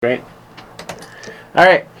Great. All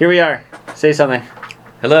right, here we are. Say something.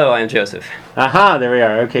 Hello, I'm Joseph. Aha, there we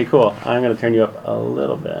are. Okay, cool. I'm going to turn you up a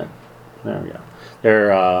little bit. There we go. They're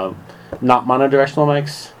not monodirectional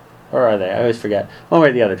mics, or are they? I always forget. One way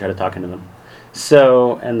or the other, try to talk into them.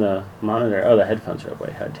 So, and the monitor, the headphones are up way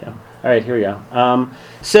ahead too. All right, here we go.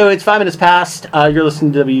 So it's 5 minutes past. You're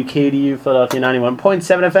listening to WKDU Philadelphia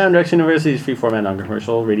 91.7 FM, Drexel University's free-format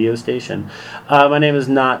non-commercial radio station. My name is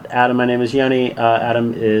not Adam. My name is Yoni.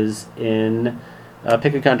 Adam is in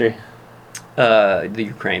pick a country. The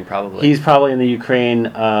Ukraine, probably. He's probably in the Ukraine,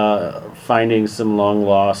 finding some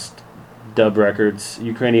long-lost dub records.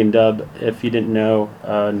 Ukrainian dub, if you didn't know,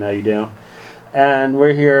 now you do. And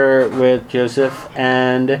we're here with Joseph,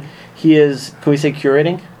 and he is, can we say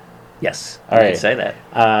curating? Yes, all right. You can say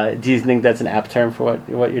that. Do you think that's an apt term for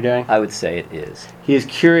what you're doing? I would say it is. He is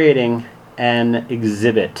curating an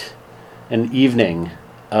exhibit, an evening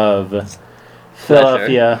of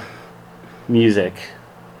Philadelphia music,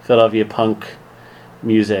 Philadelphia punk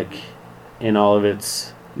music in all of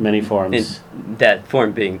its many forms. In that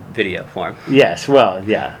form being video form. Yes, well,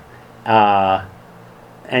 yeah.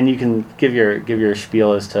 And you can give your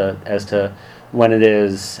spiel as to when it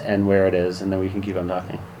is and where it is, and then we can keep on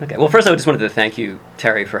talking. Okay. Well, first I just wanted to thank you,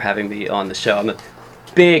 Terry, for having me on the show. I'm a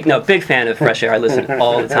big fan of Fresh Air. I listen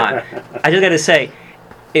all the time. I just got to say,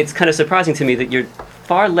 it's kind of surprising to me that you're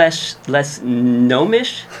far less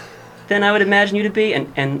gnomish than I would imagine you to be,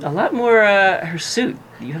 and a lot more hirsute.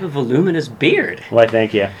 You have a voluminous beard. Why,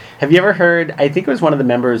 thank you. Have you ever heard, I think it was one of the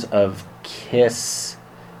members of KISS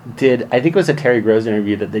I think it was a Terry Gross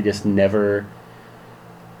interview that they just never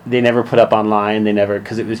put up online.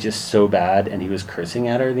 Because it was just so bad, and he was cursing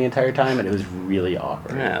at her the entire time, and it was really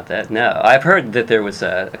awkward. No. I've heard that there was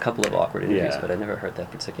a couple of awkward interviews, but I never heard that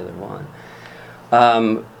particular one.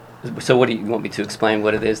 So what do you want me to explain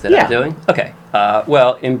what it is that I'm doing? Okay.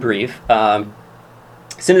 Well, in brief,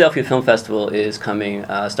 Philadelphia Film Festival is coming,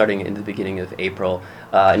 starting in the beginning of April,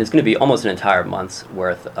 and it's going to be almost an entire month's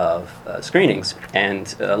worth of screenings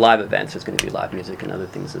and live events. There's going to be live music and other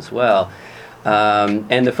things as well.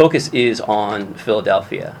 And the focus is on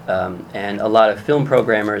Philadelphia, and a lot of film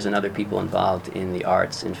programmers and other people involved in the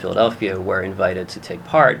arts in Philadelphia were invited to take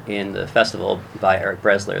part in the festival by Eric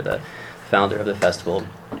Bresler, the founder of the festival.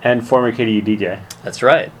 And former KDU DJ. That's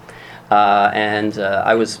right. And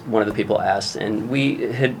I was one of the people asked, and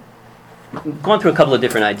we had gone through a couple of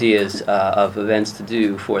different ideas of events to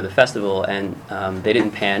do for the festival, and they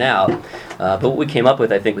didn't pan out. But what we came up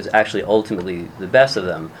with, I think, was actually ultimately the best of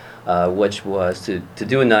them, which was to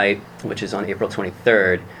do a night, which is on April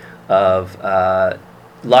 23rd, of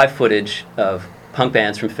live footage of punk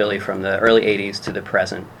bands from Philly from the early 80s to the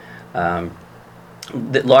present.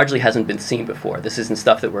 That largely hasn't been seen before. This isn't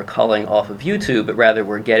stuff that we're culling off of YouTube, but rather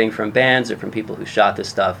we're getting from bands or from people who shot this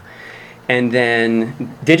stuff, and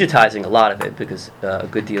then digitizing a lot of it, because a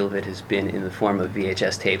good deal of it has been in the form of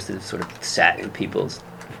VHS tapes that have sort of sat in people's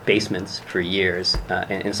basements for years,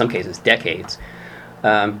 and in some cases decades.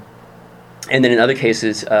 And then in other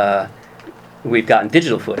cases, we've gotten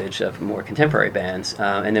digital footage of more contemporary bands,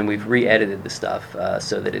 and then we've re-edited the stuff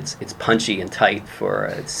so that it's punchy and tight for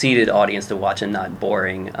a seated audience to watch and not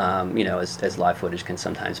boring, as live footage can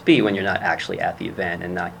sometimes be when you're not actually at the event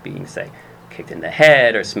and not being, say, kicked in the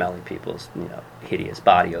head or smelling people's hideous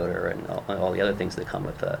body odor and all the other things that come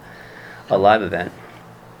with a live event.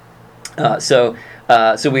 So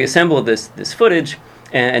we assembled this footage.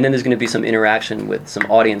 And then there's going to be some interaction with some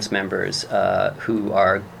audience members who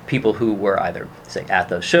are people who were either, say, at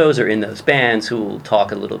those shows or in those bands, who will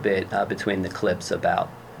talk a little bit between the clips about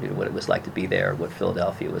what it was like to be there, what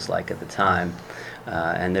Philadelphia was like at the time.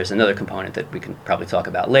 And there's another component that we can probably talk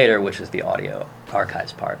about later, which is the audio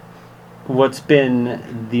archives part. What's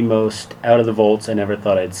been the most out of the vaults, I never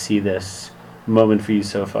thought I'd see this moment for you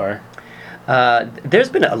so far? There's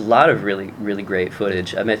been a lot of really, really great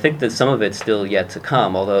footage. I mean, I think that some of it's still yet to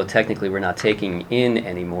come, although technically we're not taking in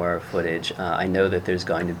any more footage. I know that there's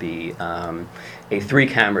going to be a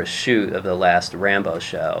 3-camera shoot of the last Rambo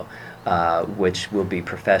show, which will be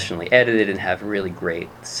professionally edited and have really great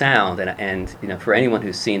sound. And for anyone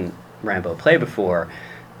who's seen Rambo play before,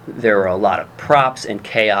 there were a lot of props and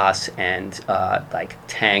chaos and like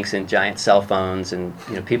tanks and giant cell phones and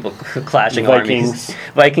people clashing armies.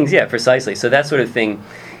 Vikings, yeah, precisely. So that sort of thing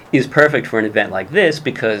is perfect for an event like this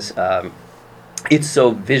because it's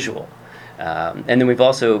so visual. And then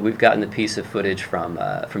we've gotten a piece of footage from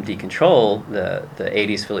Decontrol, the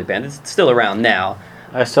 80s Philly band. It's still around now.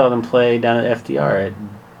 I saw them play down at FDR at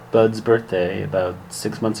Bud's birthday about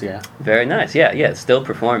 6 months ago. Very nice. Yeah, still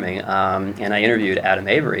performing. And I interviewed Adam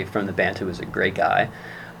Avery from the band, who was a great guy.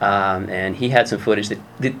 and he had some footage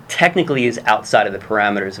that technically is outside of the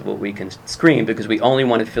parameters of what we can screen, because we only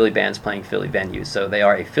wanted Philly bands playing Philly venues. So they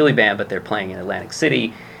are a Philly band, but they're playing in Atlantic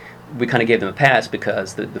City. We kind of gave them a pass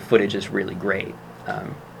because the footage is really great.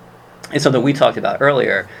 And something we talked about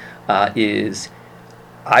earlier is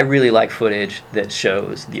I really like footage that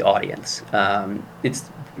shows the audience. It's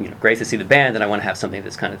great to see the band, and I want to have something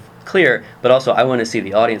that's kind of clear, but also I want to see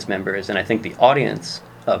the audience members, and I think the audience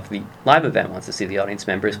of the live event wants to see the audience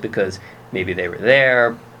members because maybe they were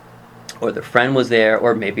there, or their friend was there,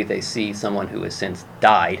 or maybe they see someone who has since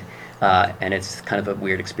died, and it's kind of a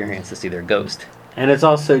weird experience to see their ghost. And it's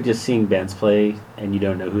also just seeing bands play, and you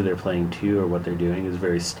don't know who they're playing to or what they're doing is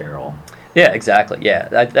very sterile. Yeah, exactly. Yeah,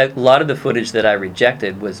 a lot of the footage that I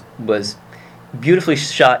rejected was beautifully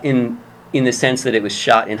shot in the sense that it was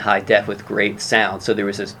shot in high def with great sound. So there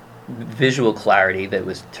was this visual clarity that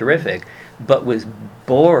was terrific, but was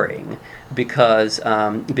boring because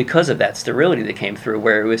of that sterility that came through,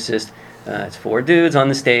 where it was just it's four dudes on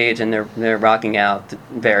the stage and they're rocking out to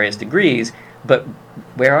various degrees, but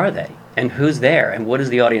where are they? And who's there? And what is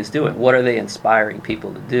the audience doing? What are they inspiring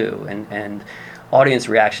people to do? And audience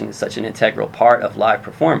reaction is such an integral part of live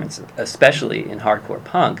performance, especially in hardcore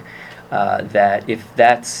punk, that if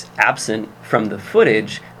that's absent from the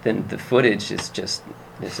footage, then the footage is just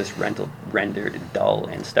rendered dull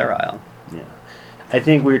and sterile. Yeah, I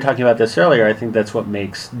think we were talking about this earlier. I think that's what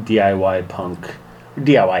makes DIY punk,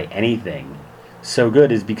 DIY anything, so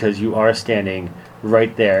good, is because you are standing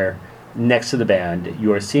right there next to the band,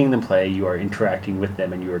 you are seeing them play, you are interacting with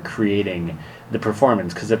them, and you are creating the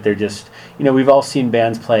performance. Because if they're just, we've all seen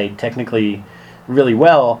bands play technically really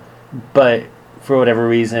well, but for whatever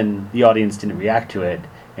reason the audience didn't react to it,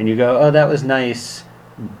 and you go, oh, that was nice,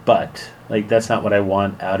 but that's not what I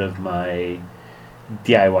want out of my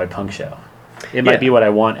DIY punk show. It might be what I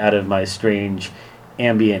want out of my strange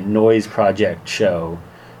ambient noise project show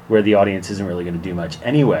where the audience isn't really going to do much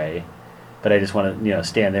anyway, but I just want to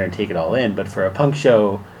stand there and take it all in. But for a punk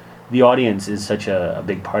show, the audience is such a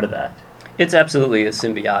big part of that. It's absolutely a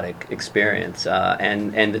symbiotic experience,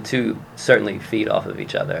 and the two certainly feed off of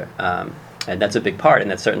each other, and that's a big part, and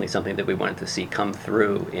that's certainly something that we wanted to see come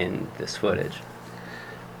through in this footage.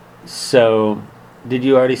 So, did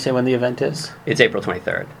you already say when the event is? It's April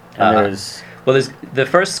 23rd. And there's the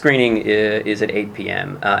first screening is at 8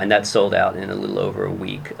 p.m., and that's sold out in a little over a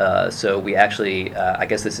week. So we actually, I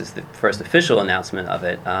guess this is the first official announcement of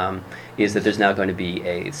it, is that there's now going to be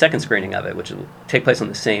a second screening of it, which will take place on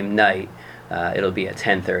the same night. It'll be at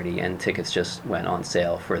 10:30, and tickets just went on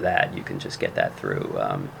sale for that. You can just get that through.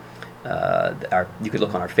 You could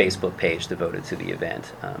look on our Facebook page devoted to the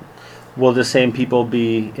event. Will the same people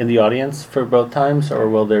be in the audience for both times, or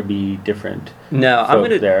will there be different? No, I'm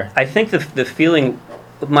going there? I think the feeling.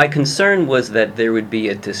 My concern was that there would be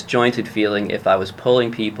a disjointed feeling if I was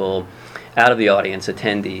pulling people out of the audience,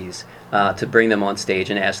 attendees, to bring them on stage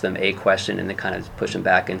and ask them a question and then kind of push them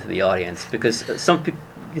back into the audience, because some people.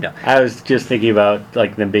 I was just thinking about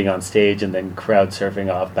them being on stage and then crowd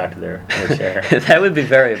surfing off back to their chair. That would be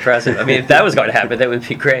very impressive. I mean, if that was going to happen, that would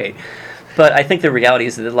be great. But I think the reality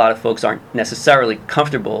is that a lot of folks aren't necessarily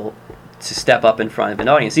comfortable to step up in front of an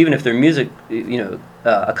audience, even if they're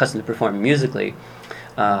accustomed to performing musically.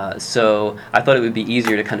 So I thought it would be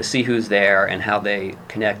easier to kind of see who's there and how they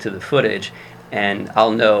connect to the footage, and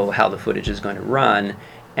I'll know how the footage is going to run,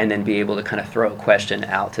 and then be able to kind of throw a question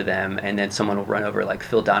out to them, and then someone will run over like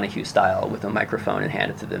Phil Donahue style with a microphone and hand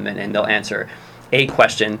it to them, and they'll answer a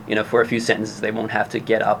question, for a few sentences. They won't have to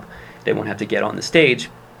get up, they won't have to get on the stage,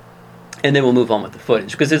 and then we'll move on with the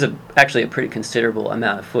footage, because there's actually a pretty considerable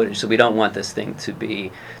amount of footage, so we don't want this thing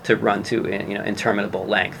to run to interminable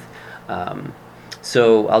length.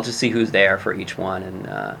 So I'll just see who's there for each one,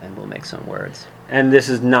 and we'll make some words. And this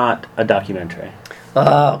is not a documentary.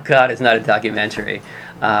 Oh God, it's not a documentary.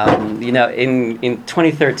 In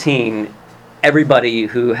 2013, everybody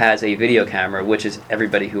who has a video camera, which is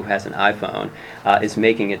everybody who has an iPhone, is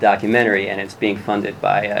making a documentary, and it's being funded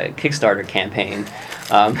by a Kickstarter campaign.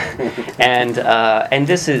 And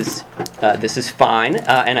this is fine,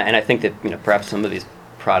 and I think that perhaps some of these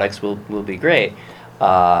products will be great.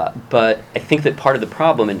 But I think that part of the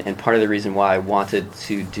problem and part of the reason why I wanted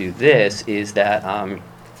to do this is that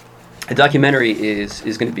a documentary is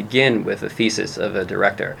going to begin with a thesis of a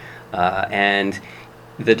director, and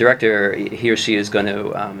the director, he or she, is going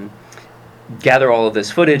to gather all of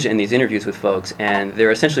this footage and these interviews with folks, and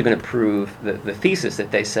they're essentially going to prove the thesis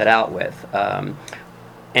that they set out with.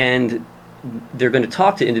 And they're going to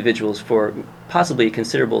talk to individuals for possibly a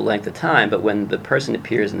considerable length of time, but when the person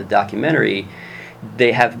appears in the documentary,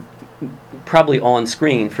 they have probably on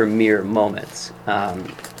screen for mere moments.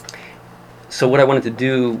 So what I wanted to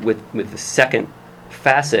do with the second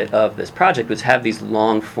facet of this project was have these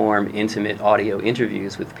long-form, intimate audio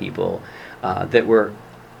interviews with people that were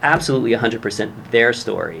absolutely 100% their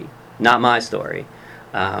story, not my story,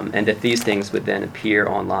 and that these things would then appear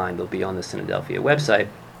online. They'll be on the Cynadelphia website,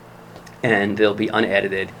 and they'll be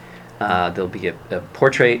unedited. There'll be a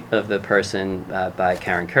portrait of the person by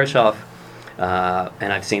Karen Kirchhoff,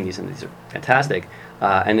 and I've seen these, and these are fantastic.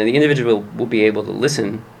 And then the individual will be able to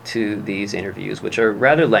listen to these interviews, which are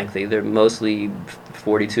rather lengthy. They're mostly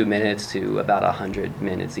 42 minutes to about 100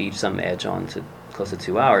 minutes each, some edge on to close to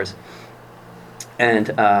 2 hours.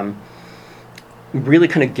 And really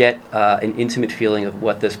kind of get an intimate feeling of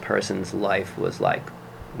what this person's life was like,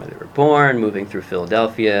 when they were born, moving through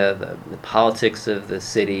Philadelphia, the politics of the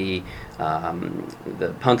city,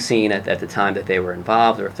 the punk scene at the time that they were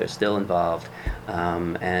involved, or if they're still involved,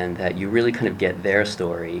 and that you really kind of get their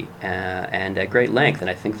story and at great length. And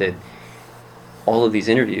I think that all of these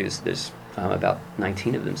interviews, there's about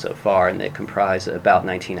 19 of them so far, and they comprise about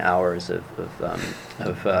 19 hours of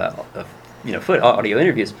audio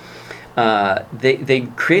interviews. They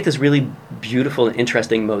create this really beautiful and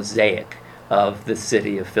interesting mosaic of the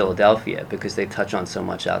city of Philadelphia, because they touch on so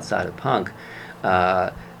much outside of punk,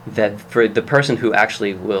 that for the person who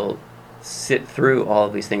actually will sit through all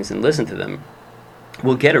of these things and listen to them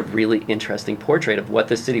will get a really interesting portrait of what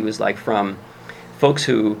the city was like from folks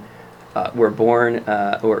who were born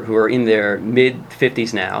or who are in their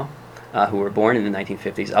mid-50s now, who were born in the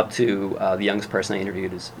 1950s, up to the youngest person I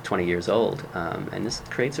interviewed is 20 years old. And this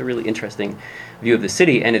creates a really interesting view of the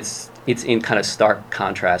city, and it's in kind of stark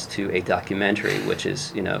contrast to a documentary, which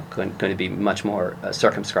is going to be much more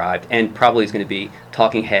circumscribed, and probably is going to be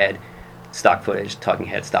talking head, stock footage.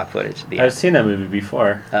 I've seen that movie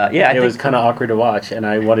before. Yeah, it was kind of awkward to watch, and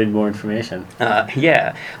I wanted more information.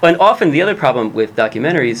 Yeah, and often the other problem with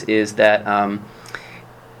documentaries is that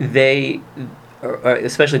they, or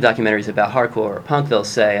especially documentaries about hardcore or punk, they'll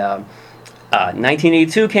say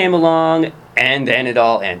 1982 came along and then it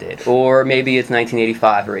all ended, or maybe it's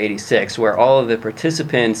 1985 or 86, where all of the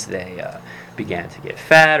participants, they began to get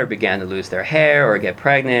fat, or began to lose their hair, or get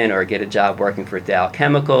pregnant, or get a job working for Dow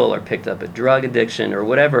Chemical, or picked up a drug addiction, or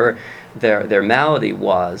whatever their malady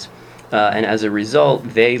was, and as a result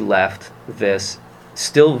they left this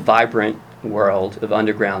still vibrant world of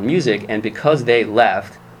underground music, and because they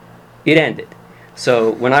left, it ended.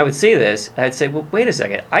 So when I would see this, I'd say, well, wait a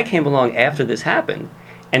second, I came along after this happened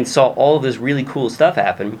and saw all of this really cool stuff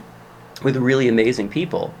happen with really amazing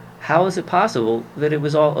people. How is it possible that it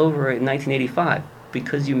was all over in 1985?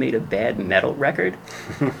 Because you made a bad metal record?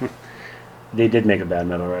 They did make a bad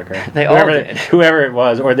metal record. They all did. Whoever it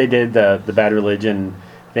was, or they did the Bad Religion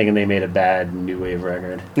thing and they made a bad new wave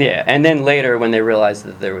record. Yeah, and then later when they realized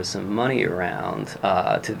that there was some money around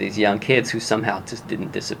to these young kids who somehow just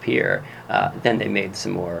didn't disappear, then they made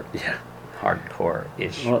some more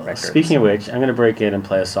hardcore-ish records. Speaking of which, I'm going to break in and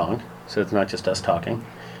play a song, so it's not just us talking.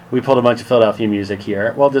 We pulled a bunch of Philadelphia music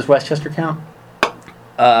here. Well, does Westchester count?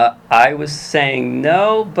 I was saying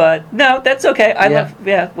no, but no, that's okay. I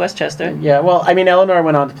love Westchester. Yeah, well, I mean, Eleanor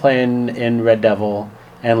went on to play in Red Devil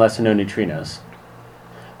and Lesser Known Neutrinos.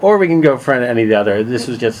 Or we can go for any of the other. This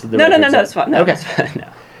was just the... No, it's fine. No, okay. It's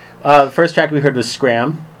fine. No. The first track we heard was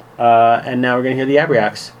Scram, and now we're going to hear the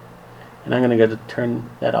Abriacs. And I'm going to go to turn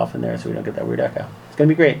that off in there so we don't get that weird echo. It's going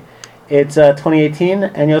to be great. It's 2018,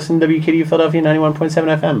 and you're listening to WKDU Philadelphia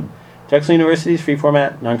 91.7 FM. Drexel University's free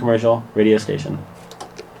format, non-commercial radio station.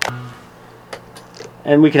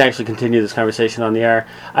 And we can actually continue this conversation on the air.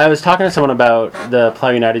 I was talking to someone about the Plow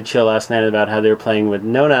United show last night, about how they were playing with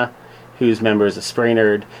Nona, whose member is a Spray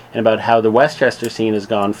Nerd, and about how the Westchester scene has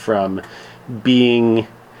gone from being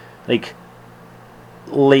like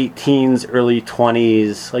late teens, early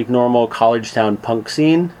 20s, like normal college town punk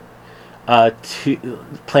scene, to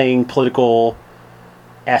playing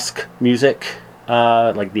political-esque music,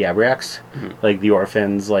 like the Abriacs, like the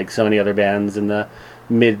Orphans, like so many other bands in the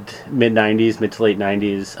mid 90s, mid to late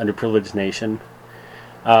 90s, Underprivileged Nation,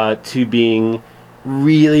 to being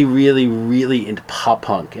really, really, really into pop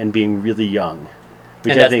punk and being really young.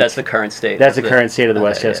 Which and that's the current state. That's the current state of the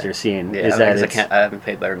Westchester scene. Yeah, I haven't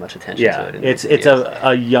paid very much attention to it. It's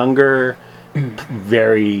a younger,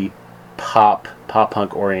 very pop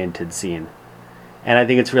punk oriented scene, and I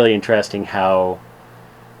think it's really interesting how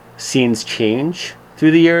scenes change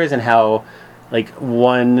through the years and how like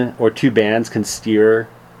one or two bands can steer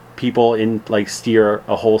people in like steer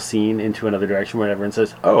a whole scene into another direction where everyone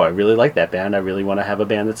says, oh, I really like that band, I really want to have a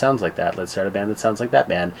band that sounds like that, let's start a band that sounds like that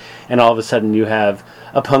band. And all of a sudden you have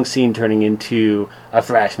a punk scene turning into a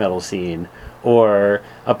thrash metal scene, or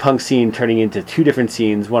a punk scene turning into two different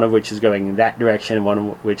scenes, one of which is going in that direction and one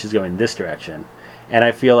of which is going this direction. And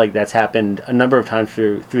I feel like that's happened a number of times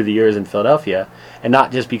through the years in Philadelphia, and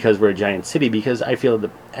not just because we're a giant city, because I feel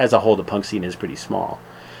that as a whole the punk scene is pretty small,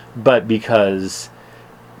 but because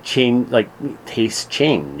tastes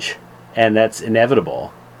change, and that's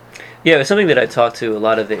inevitable. Yeah, it was something that I talked to a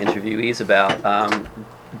lot of the interviewees about,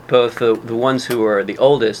 both the ones who were the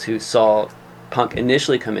oldest, who saw punk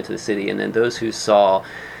initially come into the city, and then those who saw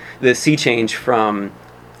the sea change from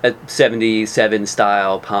a 77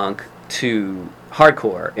 style punk to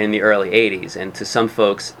hardcore in the early 80s. And to some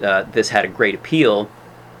folks, this had a great appeal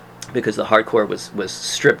because the hardcore was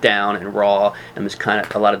stripped down and raw, and was kind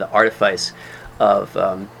of a lot of the artifice of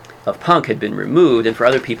punk had been removed. And for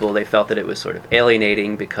other people, they felt that it was sort of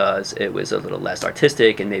alienating because it was a little less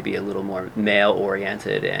artistic and maybe a little more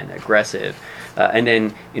male-oriented and aggressive. And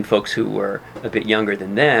then in folks who were a bit younger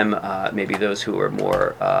than them, maybe those who were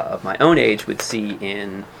more of my own age, would see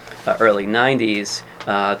in early 90s,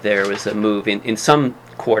 there was a move in some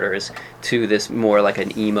quarters to this more like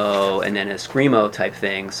an emo and then a screamo type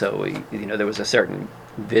thing. So, there was a certain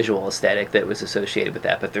visual aesthetic that was associated with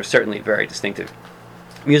that, but there's certainly very distinctive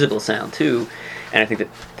musical sound too. And I think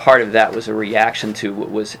that part of that was a reaction to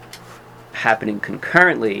what was happening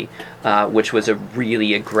concurrently, which was a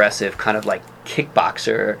really aggressive kind of like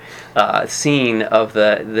kickboxer scene of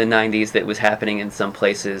the 90s that was happening in some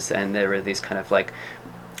places, and there were these kind of like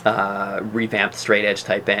revamped straight edge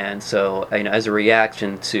type bands. So as a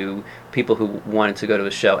reaction to people who wanted to go to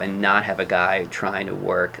a show and not have a guy trying to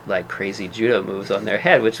work like crazy judo moves on their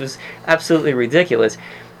head, which was absolutely ridiculous,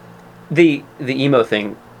 the emo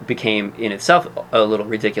thing became in itself a little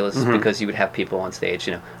ridiculous, because you would have people on stage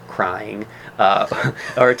crying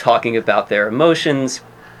or talking about their emotions,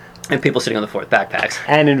 and people sitting on the floor with backpacks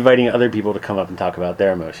and inviting other people to come up and talk about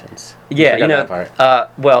their emotions. Yeah, that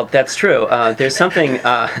part. Well, that's true. There's something.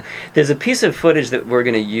 There's a piece of footage that we're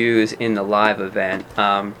going to use in the live event,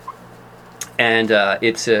 and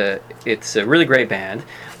it's a really great band,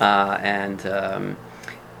 and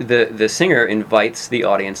the singer invites the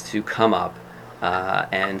audience to come up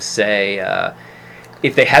and say,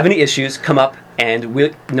 if they have any issues, come up, and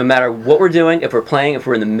no matter what we're doing, if we're playing, if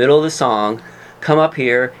we're in the middle of the song, come up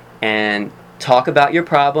here and talk about your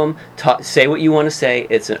problem, say what you want to say.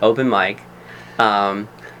 It's an open mic. And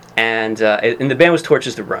the band was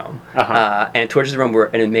Torches to Rome. And Torches to Rome were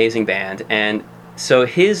an amazing band. And so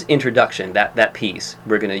his introduction, that piece,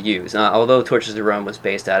 we're going to use. Although Torches to Rome was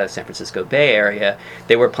based out of San Francisco Bay Area,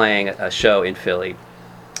 they were playing a show in Philly.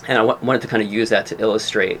 And I wanted to kind of use that to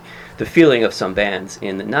illustrate the feeling of some bands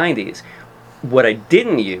in the 90s. What I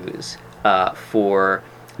didn't use for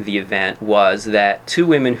the event was that two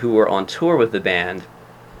women who were on tour with the band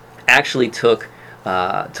actually took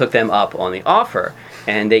them up on the offer,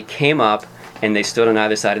 and they came up and they stood on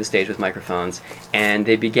either side of the stage with microphones, and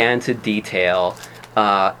they began to detail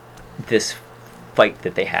this fight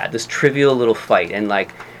that they had, this trivial little fight. And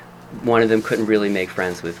like, one of them couldn't really make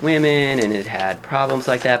friends with women, and it had problems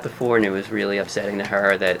like that before, and it was really upsetting to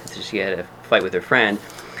her that she had a fight with her friend.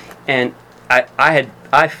 And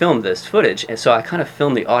I filmed this footage, and so I kind of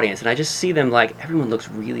filmed the audience, and I just see them, like, everyone looks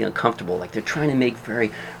really uncomfortable, like they're trying to make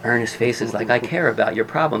very earnest faces, like, I care about your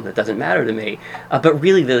problem, that doesn't matter to me, but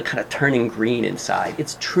really they're kind of turning green inside.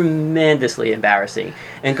 It's tremendously embarrassing,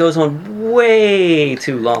 and goes on way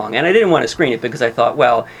too long, and I didn't want to screen it because I thought,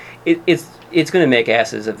 well, it's going to make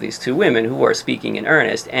asses of these two women who are speaking in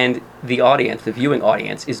earnest, and the audience, the viewing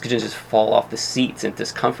audience, is going to just fall off the seats in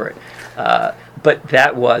discomfort. But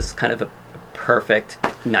that was kind of a perfect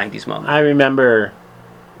 90s moment. I remember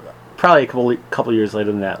probably a couple years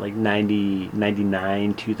later than that, like 90,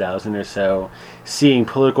 99, 2000 or so, seeing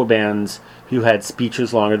political bands who had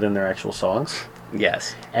speeches longer than their actual songs.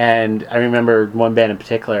 Yes. And I remember one band in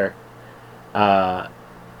particular, and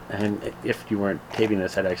if you weren't taping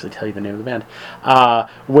this, I'd actually tell you the name of the band,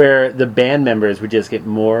 where the band members would just get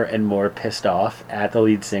more and more pissed off at the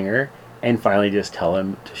lead singer and finally just tell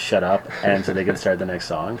him to shut up, and so they can start the next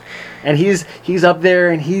song. And he's up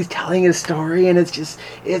there and he's telling his story, and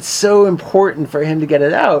it's so important for him to get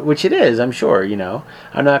it out, which it is, I'm sure.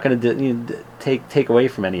 I'm not going to take away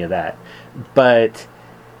from any of that, but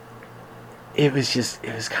it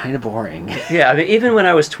was kind of boring. Yeah, I mean, even when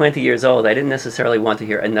I was 20 years old, I didn't necessarily want to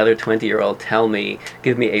hear another 20-year-old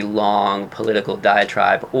give me a long political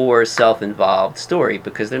diatribe or self-involved story,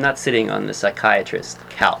 because they're not sitting on the psychiatrist's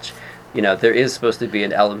couch. there is supposed to be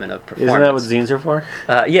an element of performance. Isn't that what zines are for?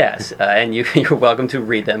 Yes, and you're welcome to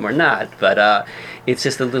read them or not, but it's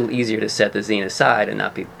just a little easier to set the zine aside and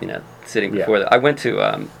not be, sitting before them. I went to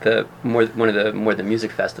one of the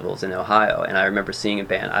music festivals in Ohio, and I remember seeing a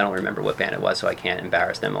band. I don't remember what band it was, so I can't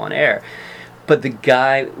embarrass them on air. But the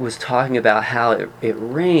guy was talking about how it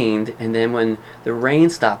rained, and then when the rain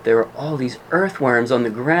stopped, there were all these earthworms on the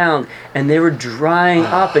ground, and they were drying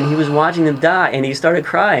up, and he was watching them die, and he started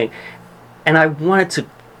crying. And I wanted to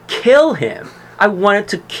kill him. I wanted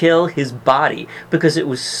to kill his body because it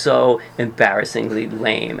was so embarrassingly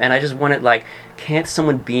lame. And I just wanted, can't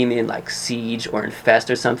someone beam in, Siege or Infest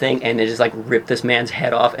or something, and then just, rip this man's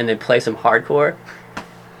head off and then play some hardcore?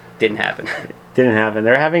 Didn't happen. Didn't happen.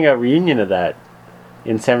 They're having a reunion of that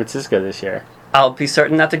in San Francisco this year. I'll be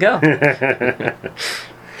certain not to go.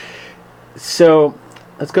 So,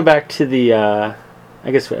 let's go back to the... I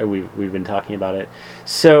guess we've been talking about it.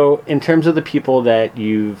 So, in terms of the people that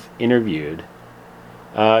you've interviewed,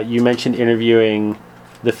 you mentioned interviewing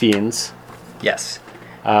the Fiends. Yes.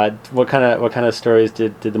 What kind of stories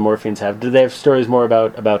did the Morphines have? Did they have stories more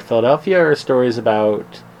about Philadelphia, or stories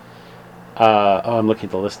about? I'm looking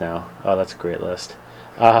at the list now. Oh, that's a great list.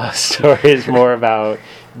 Stories more about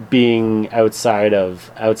being outside of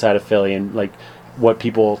Philly and what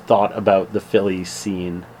people thought about the Philly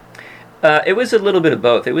scene. It was a little bit of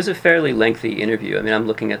both. It was a fairly lengthy interview. I mean, I'm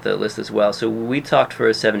looking at the list as well. So we talked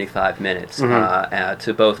for 75 minutes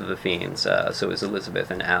to both of the Fiends. So it was Elizabeth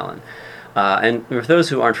and Alan. And for those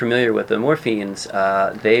who aren't familiar with the Morphines,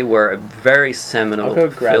 they were a very seminal... I'll go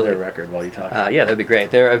grab their record while you talk. Yeah, that'd be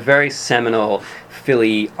great. They're a very seminal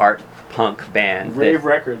Philly art punk band. Rave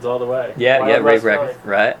Records all the way. Yeah, Rave Records,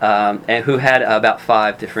 right. And who had about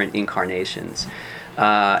 5 different incarnations.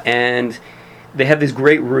 And... they have these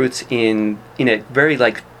great roots in a very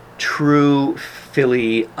true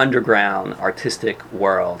Philly underground artistic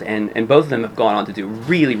world, and both of them have gone on to do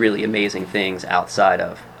really, really amazing things outside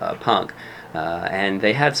of punk, and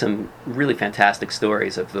they had some really fantastic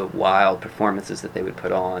stories of the wild performances that they would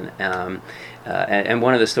put on. And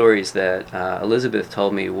one of the stories that Elizabeth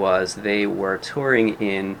told me was they were touring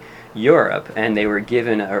in Europe, and they were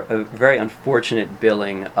given a very unfortunate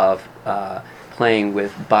billing of playing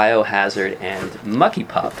with Biohazard and Mucky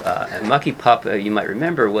Pup. And Mucky Pup, you might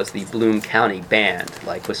remember, was the Bloom County band,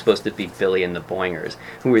 was supposed to be Billy and the Boingers,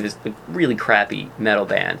 who were this really crappy metal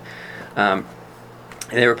band. And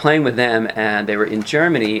they were playing with them, and they were in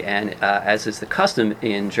Germany, and as is the custom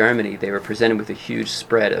in Germany, they were presented with a huge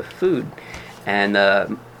spread of food. And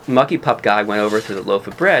the Mucky Pup guy went over to the loaf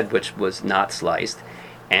of bread, which was not sliced,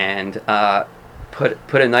 and put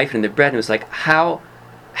a knife in the bread, and was like,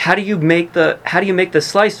 How do you make the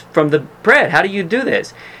slice from the bread? How do you do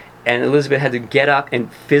this? And Elizabeth had to get up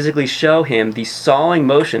and physically show him the sawing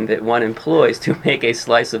motion that one employs to make a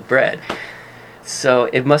slice of bread. So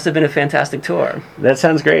it must have been a fantastic tour. That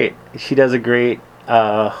sounds great. She does a great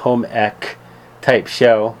home ec type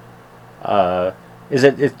show.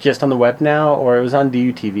 It's just on the web now, or it was on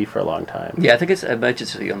DUTV for a long time? Yeah, I think it might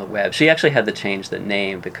just be on the web. She actually had to change the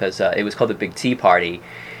name because it was called the Big Tea Party.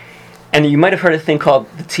 And you might have heard a thing called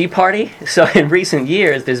the Tea Party. So in recent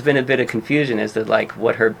years, there's been a bit of confusion as to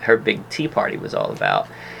what her big tea party was all about.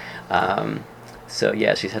 So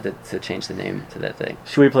yeah, she's had to change the name to that thing.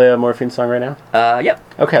 Should we play a Morphine song right now? Yep.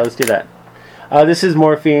 Okay, let's do that. This is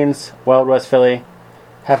Morphines, Wild West Philly.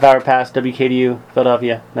 Half hour past WKDU,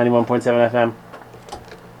 Philadelphia, 91.7 FM.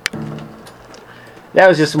 That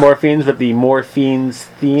was just Morphines with the Morphines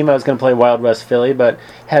theme. I was going to play Wild West Philly, but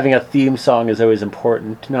having a theme song is always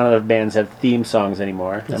important. None of the bands have theme songs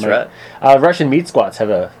anymore. That's right. Russian Meat Squats have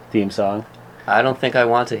a theme song. I don't think I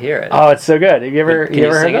want to hear it. Oh, it's so good. Have you ever Can you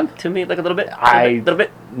heard sing them? it to me a little bit?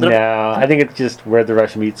 No, I think it's just we're the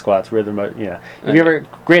Russian Meat Squats. We're the Have you ever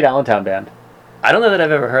great Allentown band? I don't know that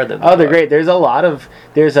I've ever heard them before. Oh, they're great. There's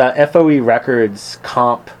a FOE Records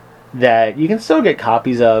comp that you can still get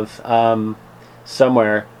copies of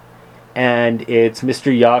somewhere, and it's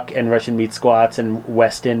Mr. Yuck and Russian Meat Squats and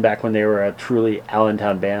Weston back when they were a truly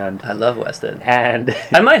Allentown band. I love Weston. And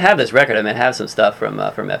I might have this record. I might have some stuff from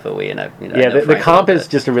FOE, and the comp is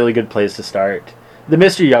just a really good place to start. The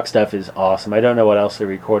Mr. Yuck stuff is awesome. I don't know what else they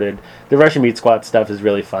recorded. The Russian Meat Squat stuff is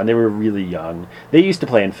really fun. They were really young. They used to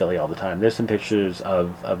play in Philly all the time. There's some pictures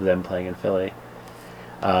of them playing in Philly.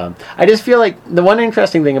 I just feel like the one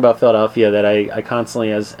interesting thing about Philadelphia that I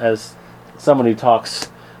constantly, as someone who talks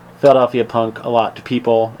Philadelphia punk a lot to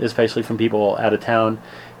people, especially from people out of town,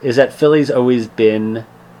 is that Philly's always been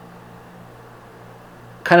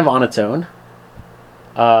kind of on its own.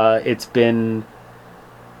 It's been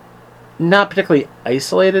not particularly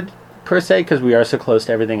isolated per se, because we are so close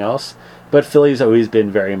to everything else. But Philly's always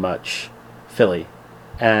been very much Philly.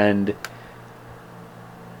 And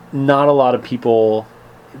not a lot of people,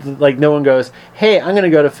 like, no one goes, hey, I'm going to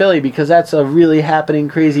go to Philly because that's a really happening,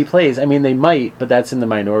 crazy place. I mean, they might, but that's in the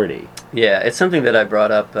minority. Yeah, it's something that I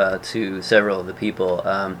brought up to several of the people.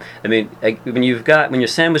 I mean, when you're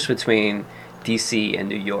sandwiched between DC and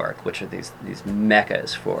New York, which are these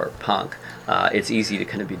meccas for punk, it's easy to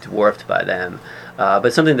kind of be dwarfed by them.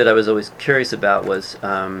 But something that I was always curious about was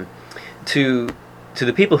to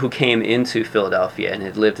the people who came into Philadelphia and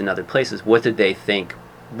had lived in other places, what did they think?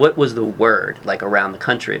 What was the word like around the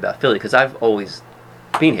country about Philly? Because I've always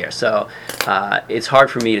been here, so it's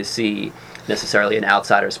hard for me to see necessarily an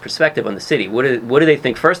outsider's perspective on the city. What do they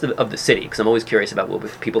think first of the city? Because I'm always curious about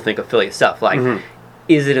what people think of Philly itself. Like,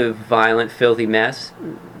 is it a violent, filthy mess?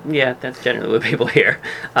 Yeah, that's generally what people hear.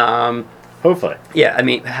 Hopefully. Yeah, I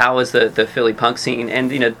mean, how is the Philly punk scene?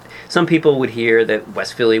 And, some people would hear that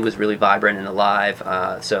West Philly was really vibrant and alive,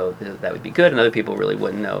 so that would be good, and other people really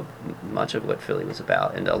wouldn't know much of what Philly was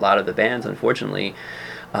about. And a lot of the bands, unfortunately,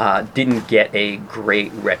 didn't get a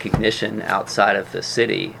great recognition outside of the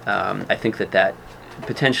city. I think that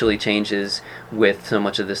potentially changes with so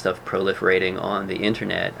much of this stuff proliferating on the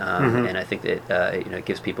internet, and I think that it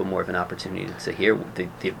gives people more of an opportunity to hear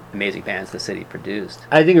the amazing bands the city produced.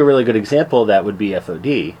 I think a really good example of that would be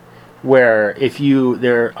FOD, where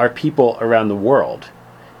there are people around the world.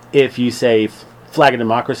 If you say Flag of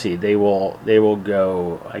Democracy, they will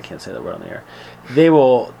go. I can't say that word on the air. They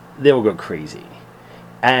will go crazy.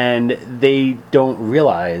 And they don't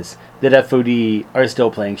realize that FOD are still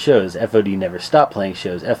playing shows. FOD never stopped playing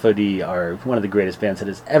shows. FOD are one of the greatest bands that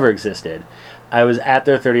has ever existed. I was at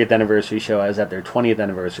their 30th anniversary show. I was at their 20th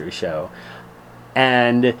anniversary show.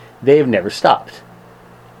 And they've never stopped.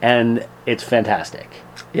 And it's fantastic.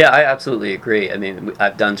 Yeah, I absolutely agree. I mean,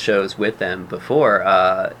 I've done shows with them before.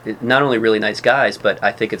 Not only really nice guys, but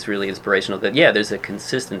I think it's really inspirational that, there's a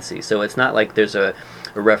consistency. So it's not like there's a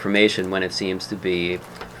reformation when it seems to be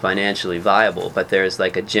financially viable, but there's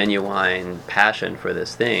like a genuine passion for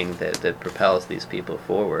this thing that propels these people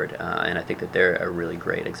forward. And I think that they're a really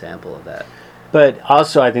great example of that. But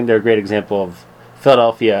also I think they're a great example of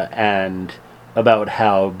Philadelphia and about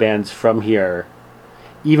how bands from here,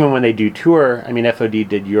 even when they do tour, I mean, FOD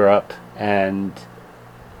did Europe, and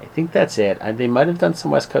I think that's it. They might have done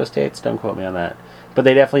some West Coast dates. Don't quote me on that. But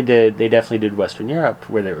they definitely did. They definitely did Western Europe,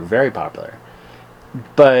 where they were very popular.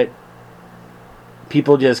 But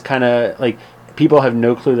people just kind of people have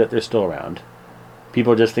no clue that they're still around.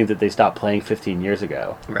 People just think that they stopped playing 15 years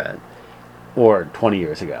ago, right, or 20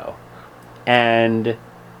 years ago. And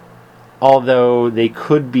although they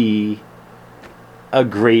could be a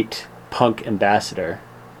great punk ambassador,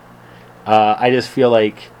 I just feel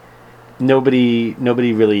like nobody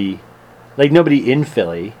really, nobody in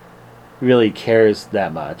Philly really cares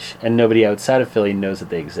that much, and nobody outside of Philly knows that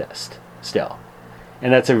they exist still.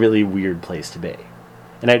 And that's a really weird place to be.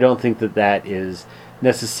 And I don't think that is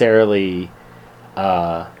necessarily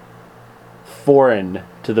foreign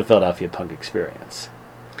to the Philadelphia punk experience.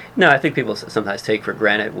 No, I think people sometimes take for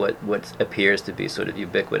granted what appears to be sort of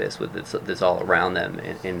ubiquitous with that's all around them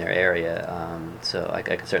in their area. So I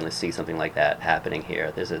could certainly see something like that happening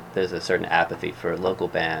here. There's a certain apathy for local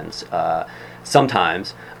bands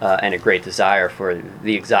sometimes, and a great desire for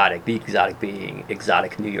the exotic being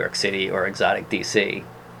exotic New York City or exotic DC.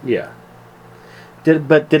 Yeah.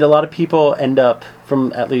 Did a lot of people end up,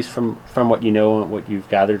 at least from what you know and what you've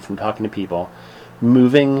gathered from talking to people,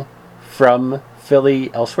 moving from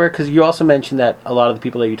Philly elsewhere? Because you also mentioned that a lot of the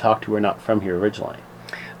people that you talked to were not from here originally.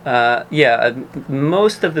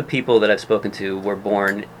 Most of the people that I've spoken to were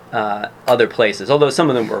born other places. Although some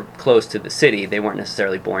of them were close to the city, they weren't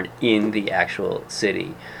necessarily born in the actual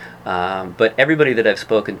city. But everybody that I've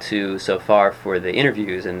spoken to so far for the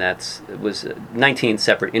interviews, and it was 19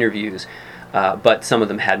 separate interviews, but some of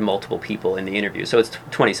them had multiple people in the interview, so it's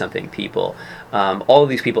 20-something people. All of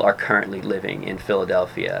these people are currently living in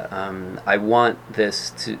Philadelphia. I want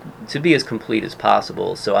this to be as complete as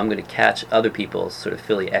possible, so I'm going to catch other people's sort of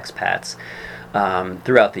Philly expats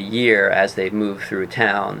throughout the year as they move through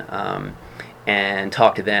town, and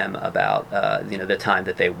talk to them about the time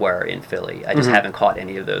that they were in Philly. I just haven't caught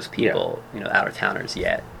any of those people, out-of-towners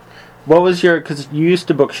yet. What was because you used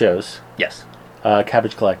to book shows? Yes.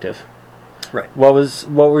 Cabbage Collective. Right. What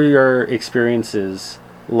were your experiences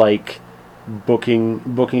like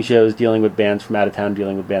booking shows, dealing with bands from out of town,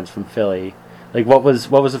 dealing with bands from Philly? Like what was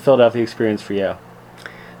the Philadelphia experience for you?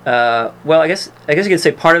 Well, I guess you could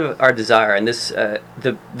say part of our desire, and this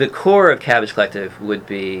the core of Cabbage Collective would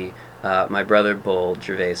be my brother Bull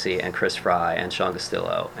Gervasi and Chris Fry and Sean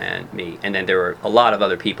Castillo and me. And then there were a lot of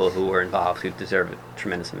other people who were involved who deserve a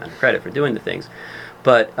tremendous amount of credit for doing the things.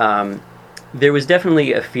 But there was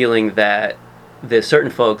definitely a feeling that the certain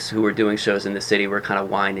folks who were doing shows in the city were kind of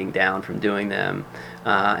winding down from doing them,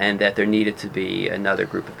 and that there needed to be another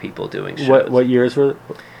group of people doing shows. What years were?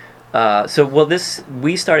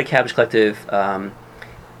 We started Cabbage Collective.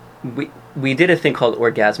 We did a thing called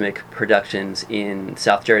Orgasmic Productions in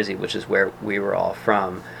South Jersey, which is where we were all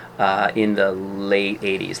from, in the late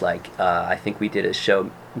 80s. I think we did a show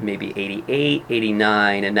maybe 88,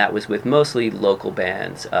 89, and that was with mostly local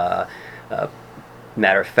bands.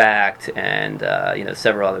 Matter of Fact, and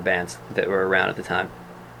several other bands that were around at the time,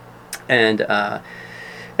 and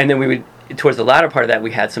then we would, towards the latter part of that,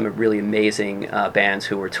 we had some really amazing bands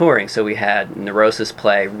who were touring. So we had Neurosis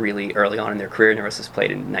play really early on in their career. Neurosis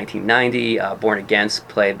played in 1990. Born Against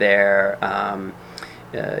played there.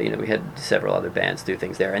 We had several other bands do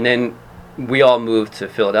things there, and then we all moved to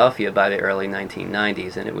Philadelphia by the early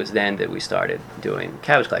 1990s, and it was then that we started doing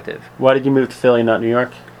Cabbage Collective. Why did you move to Philly, not New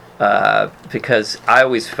York? Because I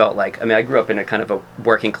always felt like, I grew up in a kind of a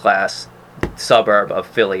working class suburb of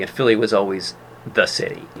Philly, and Philly was always the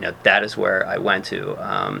city. That is where I went to.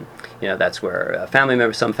 That's where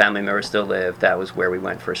some family members still live. That was where we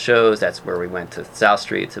went for shows. That's where we went to South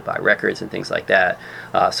Street to buy records and things like that.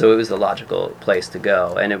 So it was the logical place to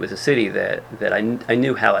go, and it was a city that I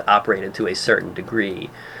knew how it operated to a certain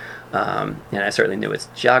degree, and I certainly knew its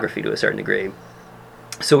geography to a certain degree.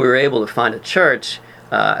 So we were able to find a church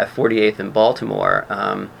at 48th in Baltimore,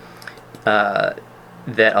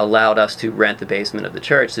 that allowed us to rent the basement of the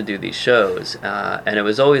church to do these shows. And it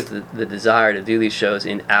was always the desire to do these shows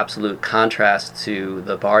in absolute contrast to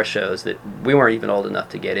the bar shows that we weren't even old enough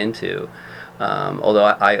to get into. Although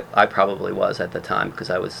I probably was at the time because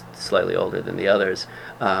I was slightly older than the others.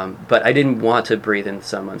 But I didn't want to breathe in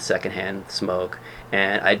someone's secondhand smoke,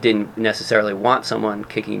 and I didn't necessarily want someone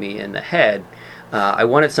kicking me in the head. I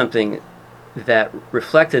wanted something that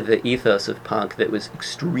reflected the ethos of punk that was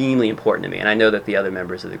extremely important to me. And I know that the other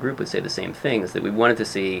members of the group would say the same thing, is that we wanted to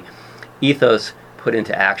see ethos put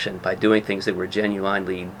into action by doing things that were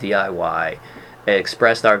genuinely DIY,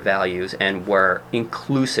 expressed our values, and were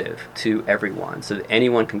inclusive to everyone, so that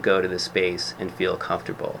anyone can go to the space and feel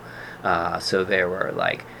comfortable. So there were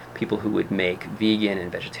people who would make vegan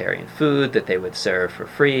and vegetarian food that they would serve for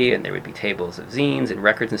free, and there would be tables of zines and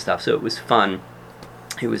records and stuff. So it was fun.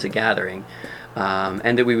 It was a gathering,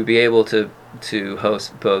 and that we would be able to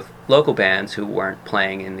host both local bands who weren't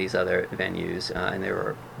playing in these other venues, and there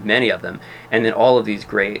were many of them, and then all of these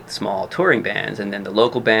great small touring bands, and then the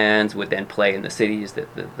local bands would then play in the cities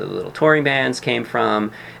that the little touring bands came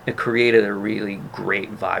from. It created a really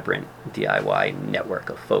great, vibrant DIY network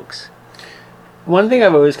of folks. One thing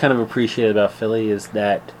I've always kind of appreciated about Philly is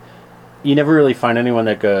that you never really find anyone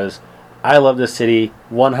that goes, I love this city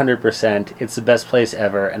 100%. It's the best place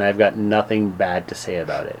ever, and I've got nothing bad to say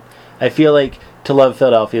about it. I feel like to love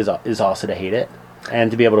Philadelphia is also to hate it,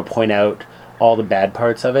 and to be able to point out all the bad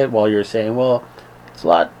parts of it while you're saying, well, it's a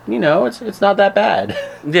lot, it's not that bad.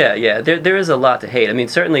 Yeah. There is a lot to hate.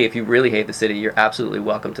 Certainly if you really hate the city, you're absolutely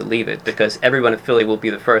welcome to leave it, because everyone in Philly will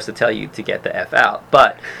be the first to tell you to get the F out.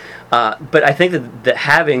 But I think that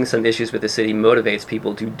having some issues with the city motivates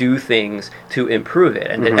people to do things to improve it,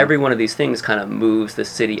 and that every one of these things kind of moves the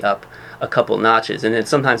city up a couple notches, and then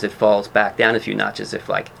sometimes it falls back down a few notches if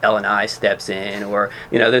L&I steps in, or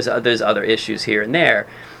there's other issues here and there.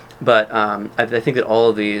 But I think that all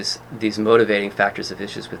of these motivating factors of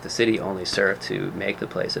issues with the city only serve to make the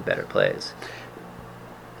place a better place.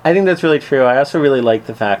 I think that's really true. I also really like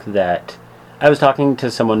the fact that I was talking to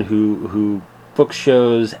someone who books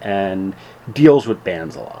shows and deals with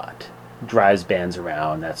bands a lot, drives bands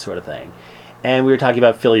around, that sort of thing. And we were talking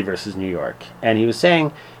about Philly versus New York. And he was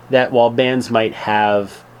saying that while bands might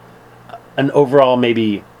have an overall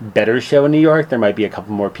maybe better show in New York, there might be a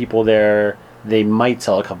couple more people there, they might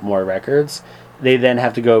sell a couple more records, they then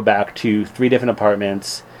have to go back to 3 different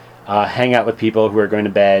apartments, hang out with people who are going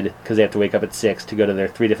to bed because they have to wake up at 6 to go to their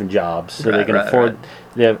 3 different jobs, so they can afford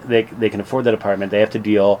they can afford that apartment. They have to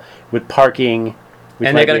deal with parking, which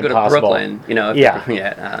and they got to go to Brooklyn,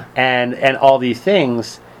 and all these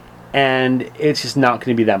things, and it's just not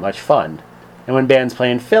going to be that much fun. And when bands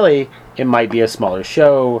play in Philly, it might be a smaller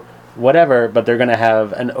show, whatever, but they're going to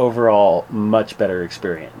have an overall much better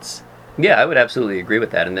experience. Yeah, I would absolutely agree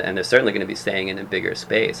with that, and they're certainly going to be staying in a bigger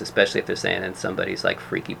space, especially if they're staying in somebody's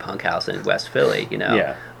freaky punk house in West Philly,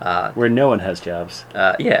 where no one has jobs.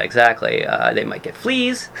 Yeah, exactly. They might get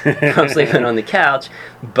fleas from sleeping on the couch,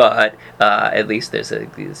 but at least there's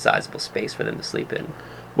a sizable space for them to sleep in.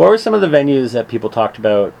 What were some of the venues that people talked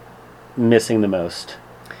about missing the most?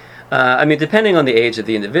 I mean, depending on the age of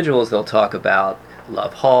the individuals, they'll talk about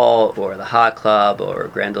Love Hall or the Hot Club or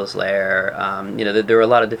Grendel's Lair. There were a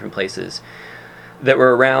lot of different places that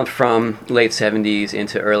were around from late 70s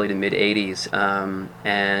into early to mid 80s.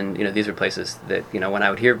 And these are places that, when I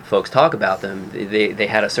would hear folks talk about them, they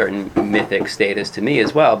had a certain mythic status to me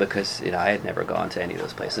as well, because I had never gone to any of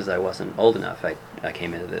those places. I wasn't old enough. I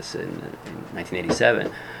came into this in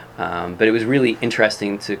 1987. But it was really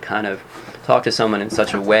interesting to kind of talk to someone in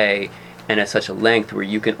such a way and at such a length where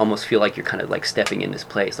you can almost feel like you're kind of like stepping in this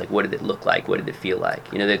place. Like, what did it look like? What did it feel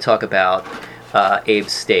like? They talk about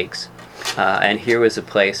Abe's Steaks. And here was a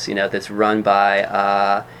place, that's run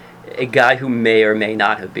by a guy who may or may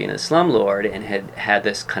not have been a slumlord and had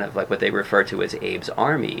this kind of like what they refer to as Abe's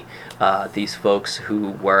Army. These folks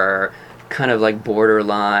who were kind of like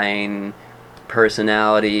borderline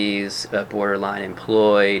personalities, borderline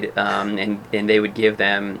employed, and they would give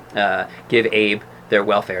Abe their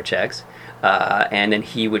welfare checks, and then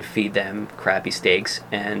he would feed them crappy steaks,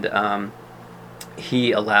 and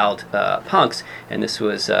he allowed punks, and this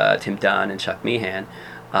was Tim Dunn and Chuck Meehan,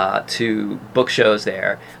 to book shows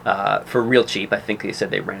there for real cheap. I think they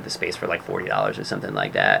said they rented the space for like $40 or something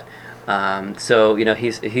like that. So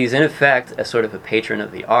he's in effect a sort of a patron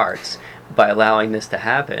of the arts by allowing this to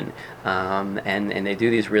happen, and they do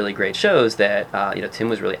these really great shows that Tim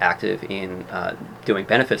was really active in doing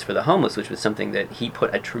benefits for the homeless, which was something that he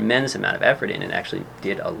put a tremendous amount of effort in and actually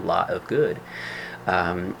did a lot of good.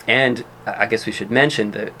 And I guess we should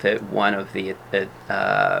mention that one of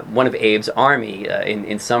Abe's army,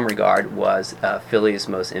 in some regard, was Philly's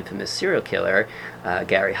most infamous serial killer,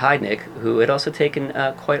 Gary Heidnik, who had also taken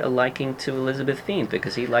quite a liking to Elizabeth Fiend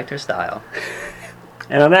because he liked her style.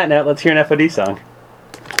 And on that note, let's hear an FOD song.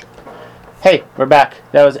 Hey, we're back.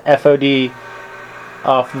 That was FOD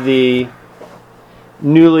off the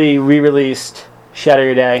newly re-released Shatter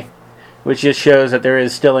Your Day, which just shows that there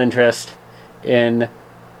is still interest in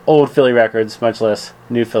old Philly records, much less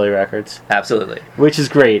new Philly records. Absolutely. Which is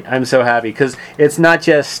great. I'm so happy, because it's not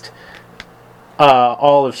just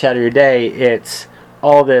all of Shatter Your Day, it's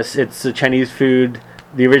all this. It's the Chinese food,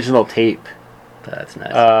 the original tape. That's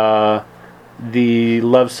nice. The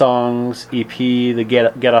Love Songs EP, the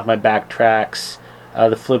Get Off My Back tracks,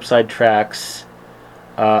 the Flipside tracks,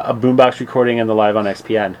 a boombox recording, and the Live on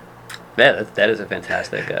XPN. Yeah, that is a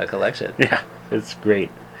fantastic collection. Yeah, it's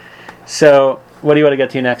great. So, what do you want to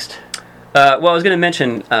get to next? Well, I was going to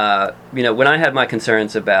mention, when I had my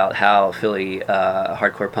concerns about how Philly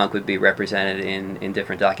hardcore punk would be represented in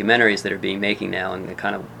different documentaries that are being making now, and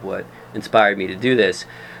kind of what inspired me to do this,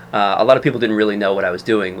 a lot of people didn't really know what I was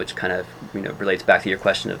doing, which kind of relates back to your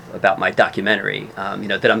question about my documentary,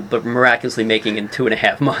 that I'm miraculously making in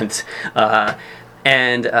 2.5 months,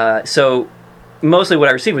 so mostly what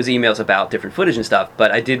I received was emails about different footage and stuff,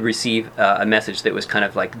 but I did receive a message that was kind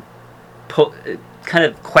of like kind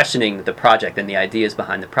of questioning the project and the ideas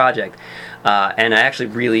behind the project, and I actually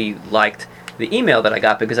really liked the email that I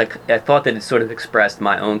got, because I thought that it sort of expressed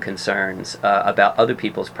my own concerns about other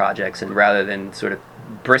people's projects, and rather than sort of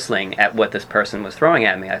bristling at what this person was throwing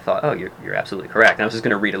at me, I thought, oh, you're absolutely correct. And I was just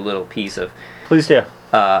going to read a little piece of... Please do.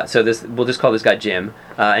 So we'll just call this guy Jim,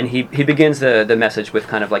 and he begins the message with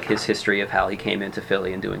kind of like his history of how he came into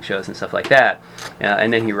Philly and doing shows and stuff like that,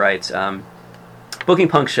 and then he writes, booking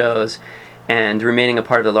punk shows and remaining a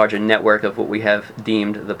part of the larger network of what we have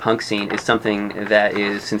deemed the punk scene is something that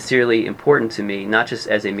is sincerely important to me, not just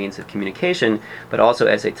as a means of communication, but also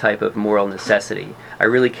as a type of moral necessity. I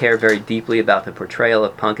really care very deeply about the portrayal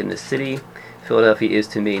of punk in this city. Philadelphia is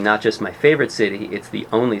to me not just my favorite city, it's the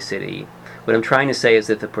only city. What I'm trying to say is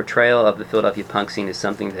that the portrayal of the Philadelphia punk scene is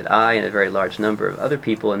something that I and a very large number of other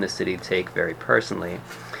people in the city take very personally.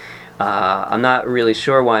 I'm not really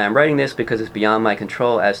sure why I'm writing this, because it's beyond my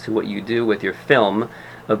control as to what you do with your film,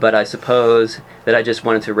 but I suppose that I just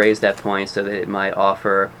wanted to raise that point so that it might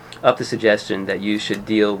offer up the suggestion that you should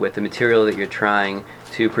deal with the material that you're trying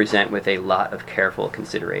to present with a lot of careful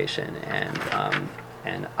consideration,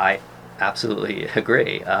 and I absolutely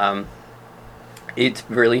agree. It's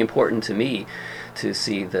really important to me to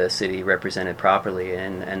see the city represented properly,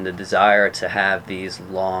 and the desire to have these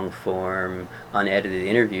long-form, unedited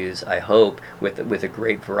interviews, I hope, with a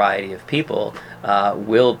great variety of people,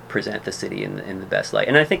 will present the city in the best light.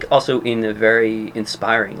 And I think also in a very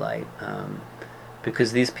inspiring light,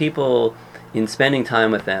 because these people, in spending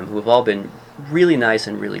time with them, who have all been really nice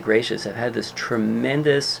and really gracious, have had this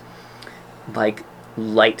tremendous,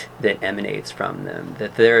 light that emanates from them,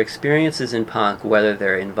 that their experiences in punk, whether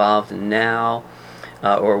they're involved now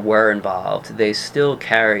or were involved, they still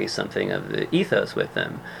carry something of the ethos with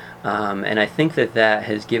them. And I think that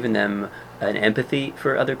has given them an empathy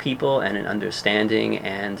for other people and an understanding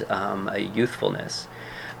and a youthfulness.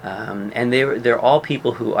 And they're all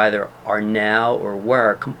people who either are now or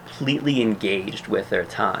were completely engaged with their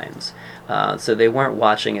times. So they weren't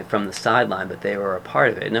watching it from the sideline, but they were a part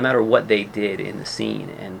of it, no matter what they did in the scene.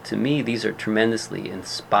 And to me, these are tremendously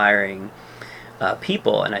inspiring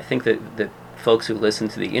people. And I think that the folks who listen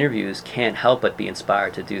to the interviews can't help but be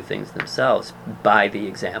inspired to do things themselves by the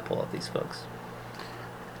example of these folks.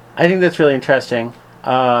 I think that's really interesting.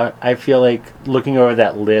 I feel like looking over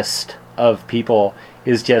that list of people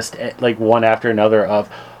is just like one after another of,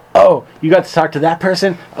 oh, you got to talk to that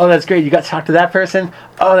person? Oh, that's great. You got to talk to that person?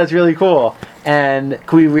 Oh, that's really cool. And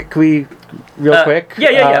can we real quick?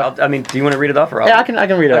 Yeah. I mean, do you want to read it off? Or yeah, I can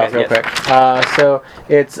read it off real quick. So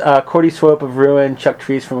it's Cordy Swope of Ruin, Chuck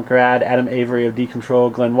Treese from Grad, Adam Avery of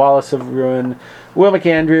Decontrol, Glenn Wallace of Ruin, Will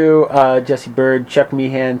McAndrew, Jesse Bird, Chuck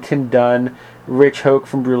Meehan, Tim Dunn, Rich Hoke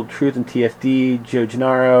from Brutal Truth and TFD, Joe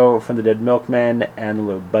Gennaro from The Dead Milkmen, and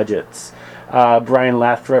Low Budgets. Brian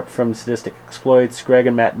Lathrop from Sadistic Exploits, Greg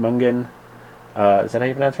and Matt Mungan, is that how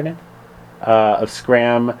you pronounce her name? Of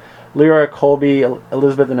Scram, Leroy Colby,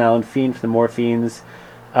 Elizabeth and Alan Fiend from The Morphines,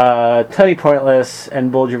 Tony Pointless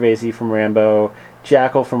and Bull Gervasi from Rambo,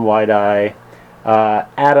 Jackal from Wide Eye,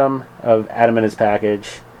 Adam of Adam and His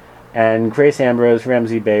Package, and Grace Ambrose,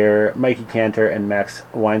 Ramsey Bayer, Mikey Cantor, and Max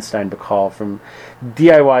Weinstein-Bacall from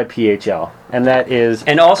DIY PHL. And that is...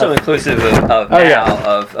 And also inclusive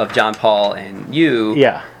of John Paul and you.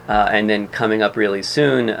 Yeah. And then coming up really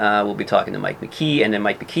soon, we'll be talking to Mike McKee, and then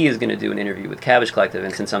Mike McKee is going to do an interview with Cabbage Collective,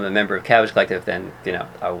 and since I'm a member of Cabbage Collective, then,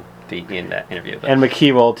 I'll be in that interview. But. And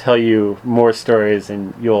McKee will tell you more stories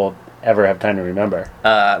than you'll ever have time to remember.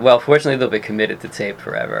 Well, fortunately, they'll be committed to tape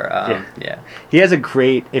forever. Yeah. He has a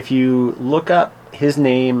great, if you look up his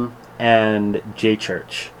name and J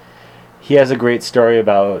Church, he has a great story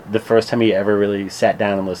about the first time he ever really sat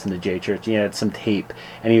down and listened to J Church. He had some tape,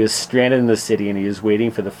 and he was stranded in the city, and he was waiting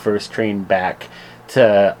for the first train back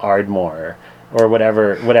to Ardmore, or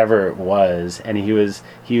whatever it was, and he was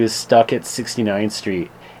stuck at 69th Street,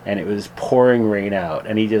 and it was pouring rain out,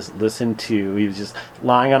 and he was just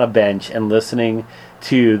lying on a bench and listening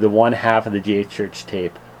to the one half of the J Church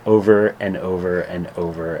tape over and over and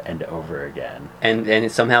over and over again.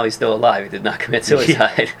 And somehow he's still alive. He did not commit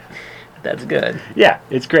suicide. That's good. Yeah,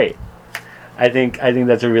 it's great. I think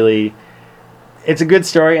that's it's a good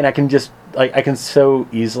story, and I can so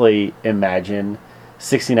easily imagine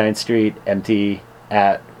 69th Street empty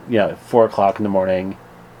at 4:00 in the morning.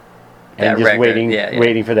 And just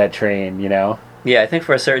waiting for that train, Yeah, I think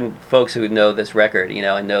for certain folks who know this record,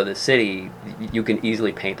 and know the city, you can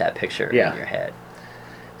easily paint that picture in your head.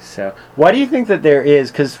 So, why do you think that there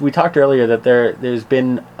is? Because we talked earlier that there's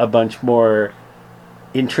been a bunch more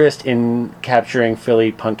interest in capturing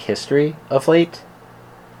Philly punk history of late,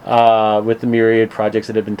 with the myriad projects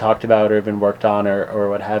that have been talked about or have been worked on or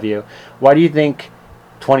what have you. Why do you think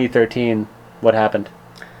 2013? What happened?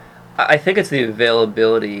 I think it's the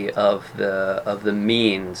availability of the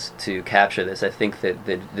means to capture this. I think that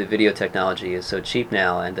the video technology is so cheap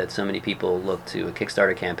now, and that so many people look to a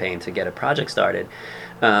Kickstarter campaign to get a project started,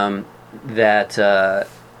 that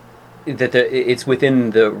it's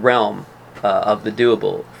within the realm of the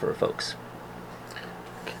doable for folks.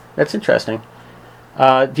 That's interesting.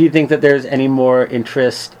 Do you think that there's any more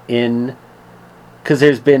interest in... Because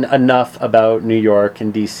there's been enough about New York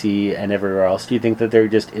and D.C. and everywhere else. Do you think that there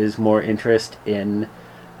just is more interest in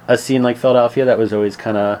a scene like Philadelphia that was always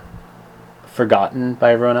kind of forgotten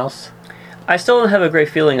by everyone else? I still don't have a great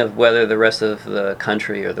feeling of whether the rest of the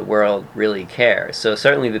country or the world really cares. So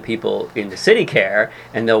certainly the people in the city care,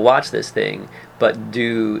 and they'll watch this thing. But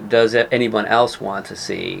does anyone else want to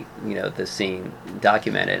see the scene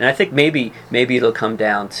documented? And I think maybe it'll come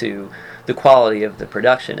down to the quality of the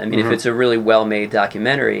production. I mean, if it's a really well-made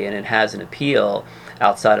documentary and it has an appeal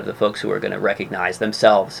outside of the folks who are going to recognize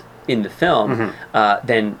themselves in the film,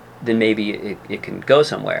 then maybe it can go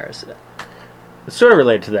somewhere. So. It's sort of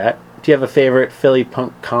related to that. Do you have a favorite Philly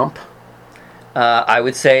punk comp? I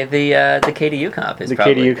would say the KDU comp is the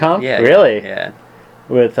probably... KDU comp? Yeah. Really? Yeah.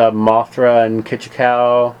 With Mothra and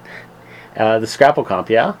Kitchikow. The Scrapple comp,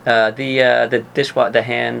 yeah? The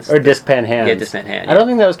hands... Or Discpan Hands. Yeah, Discpan Hands. I don't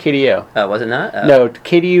think that was KDU. Was it not? No,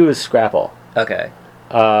 KDU was Scrapple. Okay.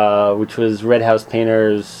 Which was Red House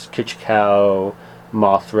Painters, Kitchikow,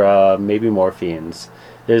 Mothra, maybe Morphines.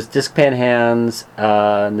 There's Discpan Hands,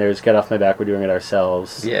 and there's Get Off My Back, We're Doing It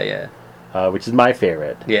Ourselves. Yeah. Which is my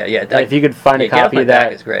favorite. Yeah. If you could find a copy of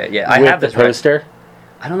that is great. Yeah, I with have the this poster.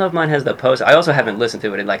 I don't know if mine has the poster. I also haven't listened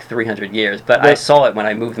to it in like 300 years, but I saw it when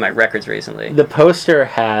I moved my records recently. The poster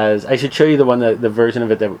has. I should show you the version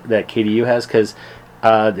of it that KDU has, because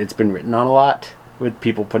it's been written on a lot with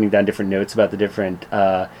people putting down different notes about the different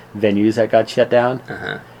venues that got shut down.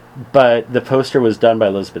 Uh-huh. But the poster was done by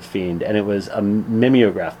Elizabeth Fiend, and it was a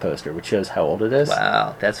mimeograph poster, which shows how old it is.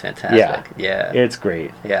 Wow, that's fantastic. Yeah. It's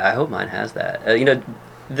great. Yeah, I hope mine has that.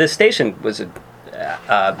 The station was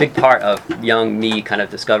a big part of young me kind of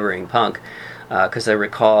discovering punk, because I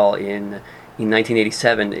recall in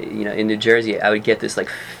 1987, in New Jersey, I would get this like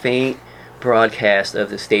faint broadcast of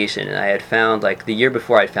the station, and I had found, like, the year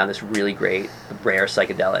before, I'd found this really great, rare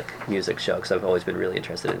psychedelic music show, because I've always been really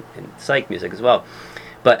interested in psych music as well.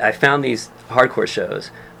 But I found these hardcore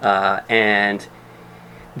shows, and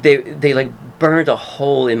they like burned a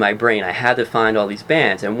hole in my brain. I had to find all these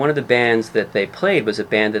bands, and one of the bands that they played was a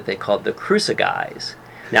band that they called the Cruciguys.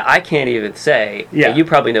 Now, I can't even say, and you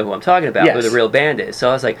probably know who I'm talking about, who the real band is. So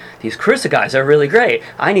I was like, these Cruciguys are really great.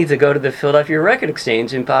 I need to go to the Philadelphia Record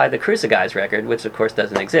Exchange and buy the Cruciguys record, which of course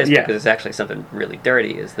doesn't exist because it's actually something really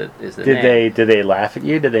dirty is the name. Did they laugh at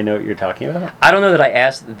you? Did they know what you're talking about? I don't know that I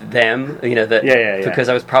asked them, because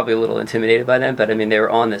I was probably a little intimidated by them, but I mean, they were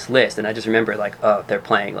on this list, and I just remember, like, oh, they're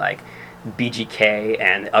playing, like, BGK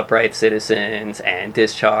and Upright Citizens and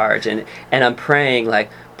Discharge, and I'm praying, like,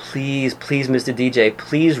 please, Mr. DJ,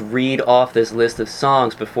 please read off this list of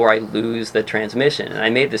songs before I lose the transmission. And I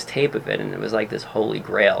made this tape of it, and it was like this holy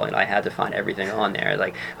grail, and I had to find everything on there.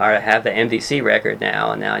 Like, all right, I have the MDC record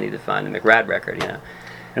now, and now I need to find the McRad record,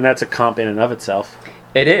 And that's a comp in and of itself.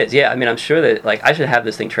 It is, yeah. I mean, I'm sure that, like, I should have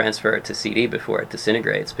this thing transferred to CD before it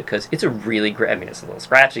disintegrates, because it's a really great, I mean, it's a little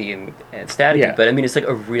scratchy and staticky, but I mean, it's like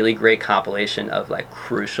a really great compilation of, like,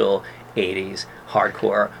 crucial 80s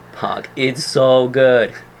hardcore punk. It's so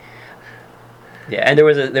good. Yeah, and there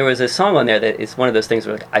was a song on there that it's one of those things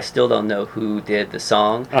where, like, I still don't know who did the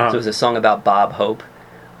song. So it was a song about Bob Hope.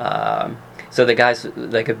 So the guy's,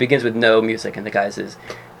 like, it begins with no music, and the guy says,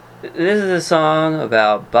 "This is a song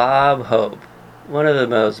about Bob Hope, one of the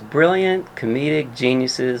most brilliant comedic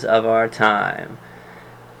geniuses of our time.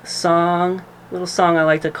 Little song I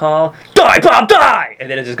like to call Die Bob Die!" And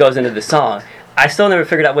then it just goes into the song. I still never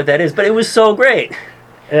figured out what that is, but it was so great.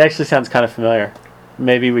 It actually sounds kind of familiar.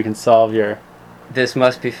 Maybe we can solve your... This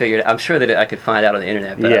must be figured. I'm sure that I could find out on the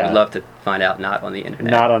internet, but I would love to find out not on the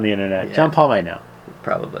internet. Not on the internet. Yeah. John Paul might know.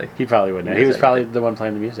 Probably. He probably would know. He was probably the one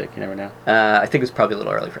playing the music. You never know. I think it was probably a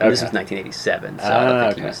little early for him. This was 1987, so I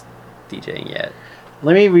don't think he was DJing yet.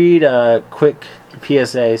 Let me read a quick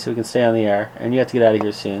PSA so we can stay on the air. And you have to get out of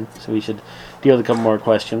here soon, so we should deal with a couple more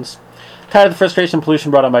questions. Tired of the frustration and pollution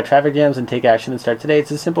brought on by traffic jams, and take action and start today.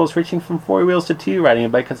 It's as simple as switching from 4 wheels to 2. Riding a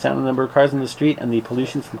bike cuts down the number of cars on the street and the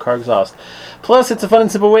pollution from car exhaust. Plus, it's a fun and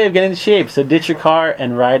simple way of getting into shape, so ditch your car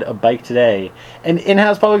and ride a bike today. An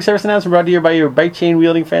in-house public service announcement brought to you by your bike chain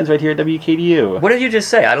wielding friends right here at WKDU. What did you just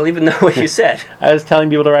say? I don't even know what you said. I was telling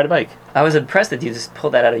people to ride a bike. I was impressed that you just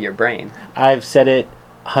pulled that out of your brain. I've said it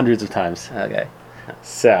hundreds of times. Okay.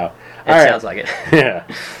 So, it sounds like it. Yeah.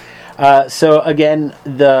 So again,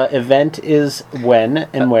 the event is when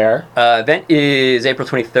and where? Event is April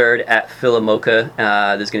 23rd at Philomoka.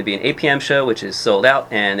 There's going to be an 8 p.m. show, which is sold out,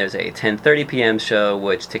 and there's a 10:30 p.m. show,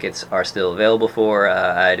 which tickets are still available for.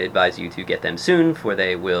 I'd advise you to get them soon, for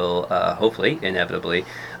they will hopefully, inevitably,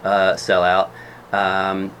 sell out.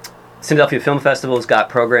 Philadelphia Film Festival's got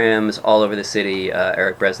programs all over the city.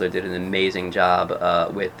 Eric Bresler did an amazing job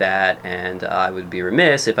with that, and I would be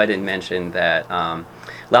remiss if I didn't mention that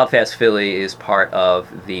Loudfast Philly is part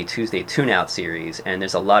of the Tuesday Tune-Out series, and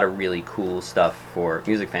there's a lot of really cool stuff for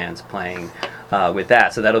music fans playing with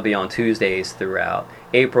that. So that'll be on Tuesdays throughout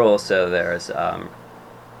April. So there's,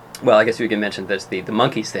 well, I guess we can mention there's the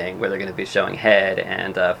Monkeys thing, where they're going to be showing Head,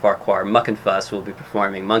 and Farquhar Muckenfuss will be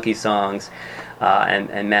performing Monkey songs.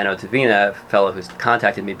 And Mano Divina, a fellow who's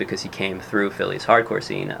contacted me because he came through Philly's hardcore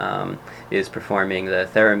scene, is performing the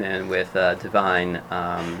Theremin with Divine.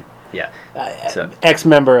 So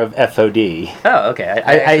Ex-member of FOD. Oh,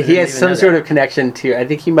 okay. He has some sort of connection to. I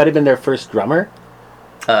think he might have been their first drummer.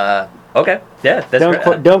 Okay. Yeah.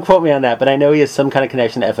 That's don't quote me on that, but I know he has some kind of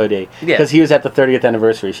connection to FOD because he was at the 30th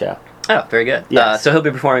anniversary show. Oh, very good. Yes. So he'll be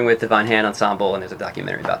performing with Divine Hand Ensemble, and there's a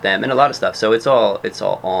documentary about them and a lot of stuff. So it's all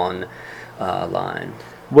on line.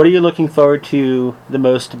 What are you looking forward to the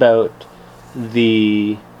most about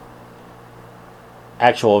the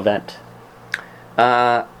actual event?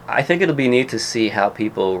 I think it'll be neat to see how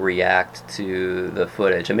people react to the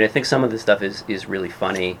footage. I mean, I think some of the stuff is really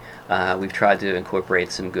funny. We've tried to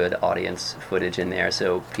incorporate some good audience footage in there,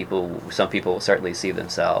 so some people will certainly see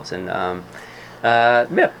themselves. And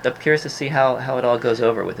Yeah, I'm curious to see how it all goes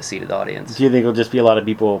over with the seated audience. Do you think it'll just be a lot of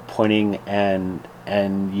people pointing and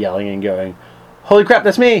yelling and going, "Holy crap,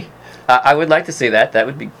 that's me"? I would like to see that. That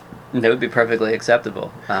would be perfectly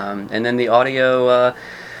acceptable. And then the audio.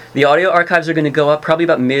 The audio archives are going to go up probably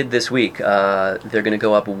about mid this week. They're going to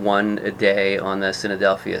go up one a day on the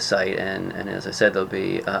Cynadelphia site, and as I said, they'll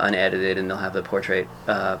be unedited, and they'll have the portrait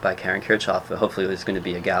by Karen Kirchhoff. Hopefully there's going to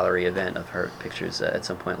be a gallery event of her pictures at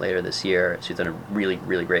some point later this year. She's done a really,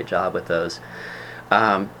 really great job with those.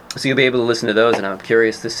 So you'll be able to listen to those, and I'm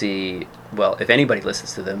curious to see, well, if anybody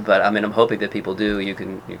listens to them, but I mean, I'm hoping that people do. You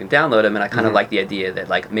can download them, and I kind of like the idea that,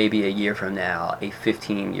 like, maybe a year from now, a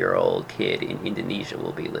 15-year-old kid in Indonesia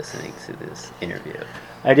will be listening to this interview.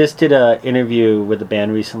 I just did an interview with a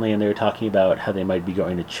band recently, and they were talking about how they might be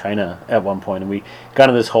going to China at one point, and we got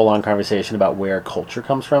into this whole long conversation about where culture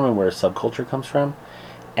comes from and where subculture comes from,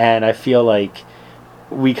 and I feel like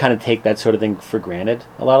we kind of take that sort of thing for granted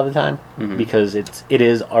a lot of the time, because it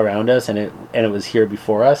is around us, and it was here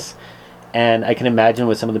before us. And I can imagine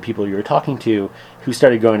with some of the people you were talking to who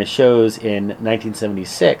started going to shows in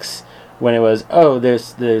 1976, when it was, oh,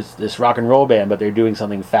 there's this rock and roll band, but they're doing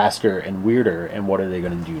something faster and weirder, and what are they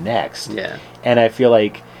going to do next? Yeah. And I feel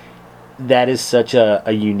like that is such a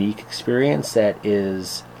unique experience that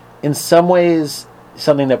is, in some ways,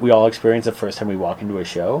 something that we all experience the first time we walk into a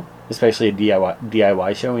show, especially a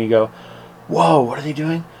DIY show, and you go, whoa, what are they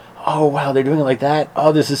doing? Oh, wow, they're doing it like that?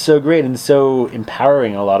 Oh, this is so great and so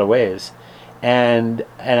empowering in a lot of ways. And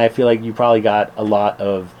I feel like you probably got a lot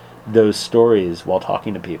of those stories while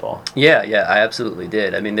talking to people. Yeah, I absolutely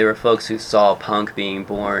did. I mean, there were folks who saw punk being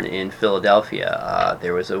born in Philadelphia.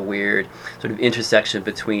 There was a weird sort of intersection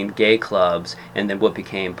between gay clubs and then what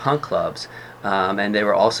became punk clubs. And there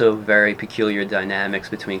were also very peculiar dynamics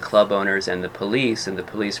between club owners and the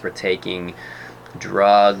police were taking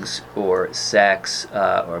drugs or sex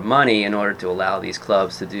or money in order to allow these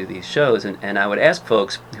clubs to do these shows. And I would ask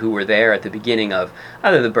folks who were there at the beginning of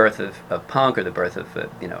either the birth of punk or the birth of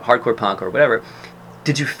hardcore punk or whatever,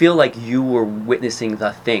 did you feel like you were witnessing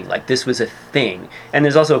the thing, like this was a thing? And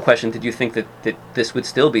there's also a question, did you think that this would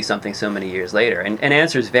still be something so many years later? And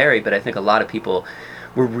answers vary, but I think a lot of people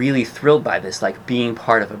were really thrilled by this, like being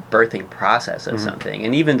part of a birthing process of something.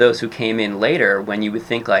 And even those who came in later, when you would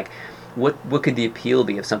think like, what could the appeal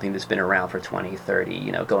be of something that's been around for 20,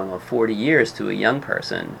 30, going on 40 years to a young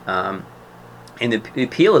person? And the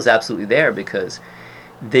appeal is absolutely there because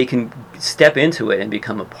they can step into it and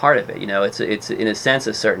become a part of it. It's in a sense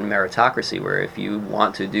a certain meritocracy where if you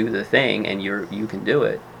want to do the thing and you can do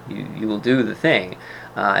it, you will do the thing.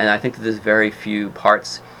 And I think that there's very few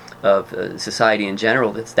parts of society in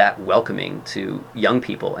general that's that welcoming to young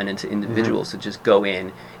people and into individuals to just go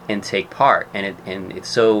in and take part. And it's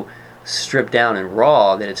so stripped down and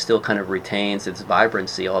raw that it still kind of retains its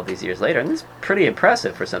vibrancy all these years later, and it's pretty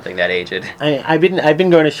impressive for something that aged. I've been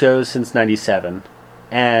going to shows since '97,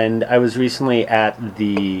 and I was recently at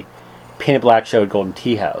the Painted Black show at Golden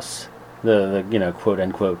Tea House, the quote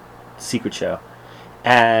unquote secret show,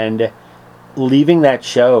 and leaving that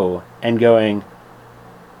show and going,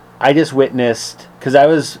 I just witnessed, because I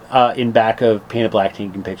was in back of Painted Black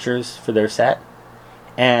taking pictures for their set,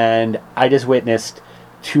 and I just witnessed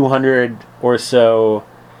 200 or so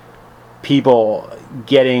people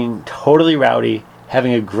getting totally rowdy,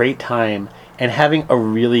 having a great time, and having a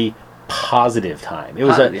really positive time. It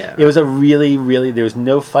was a really, really, there was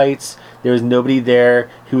no fights, there was nobody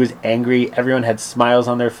there who was angry, everyone had smiles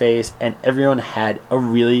on their face, and everyone had a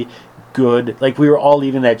really good, like we were all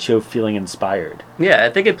leaving that show feeling inspired. Yeah,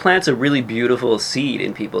 I think it plants a really beautiful seed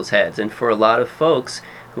in people's heads, and for a lot of folks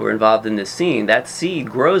who are involved in this scene, that seed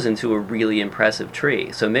grows into a really impressive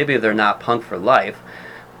tree. So maybe they're not punk for life,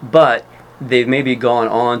 but they've maybe gone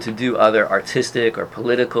on to do other artistic or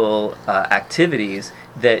political activities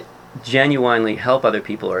that genuinely help other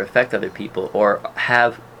people or affect other people or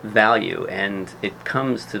have value, and it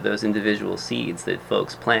comes to those individual seeds that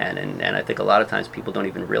folks plant, and I think a lot of times people don't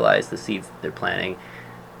even realize the seeds that they're planting,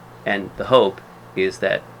 and the hope is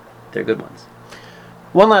that they're good ones.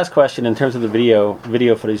 One last question in terms of the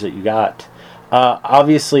video footage that you got.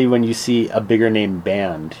 Obviously, when you see a bigger name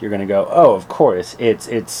band, you're going to go, oh, of course,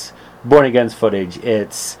 it's Born Against footage,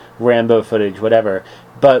 it's Rambo footage, whatever.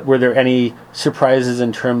 But were there any surprises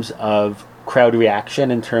in terms of crowd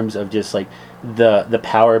reaction, in terms of just like the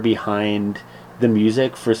power behind the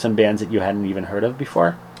music for some bands that you hadn't even heard of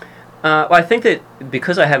before? Well, I think that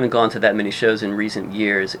because I haven't gone to that many shows in recent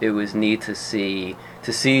years, it was neat to see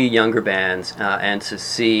younger bands and to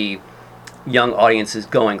see young audiences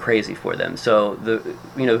going crazy for them. So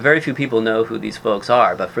very few people know who these folks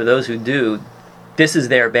are, but for those who do, this is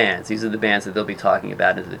their bands. These are the bands that they'll be talking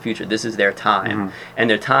about into the future. This is their time. And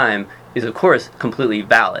their time is, of course, completely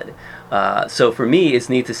valid. So for me, it's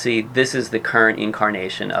neat to see this is the current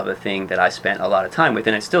incarnation of a thing that I spent a lot of time with,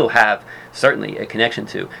 and I still have certainly a connection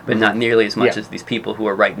to, but not nearly as much as these people who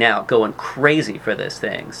are right now going crazy for this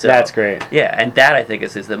thing. So that's great. Yeah, and that I think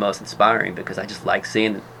is the most inspiring, because I just like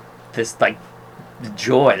seeing this like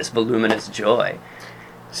joy, this voluminous joy.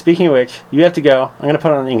 Speaking of which, you have to go. I'm going to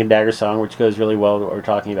put on an Ink and Dagger song, which goes really well with what we're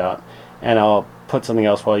talking about, and I'll put something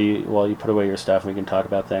else while you put away your stuff, and we can talk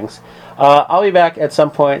about things. I'll be back at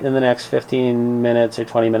some point in the next 15 minutes or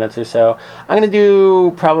 20 minutes or so. I'm going to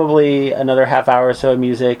do probably another half hour or so of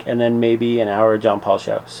music, and then maybe an hour of John Paul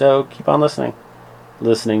show. So keep on listening,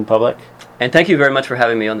 public. And thank you very much for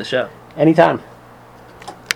having me on the show. Anytime.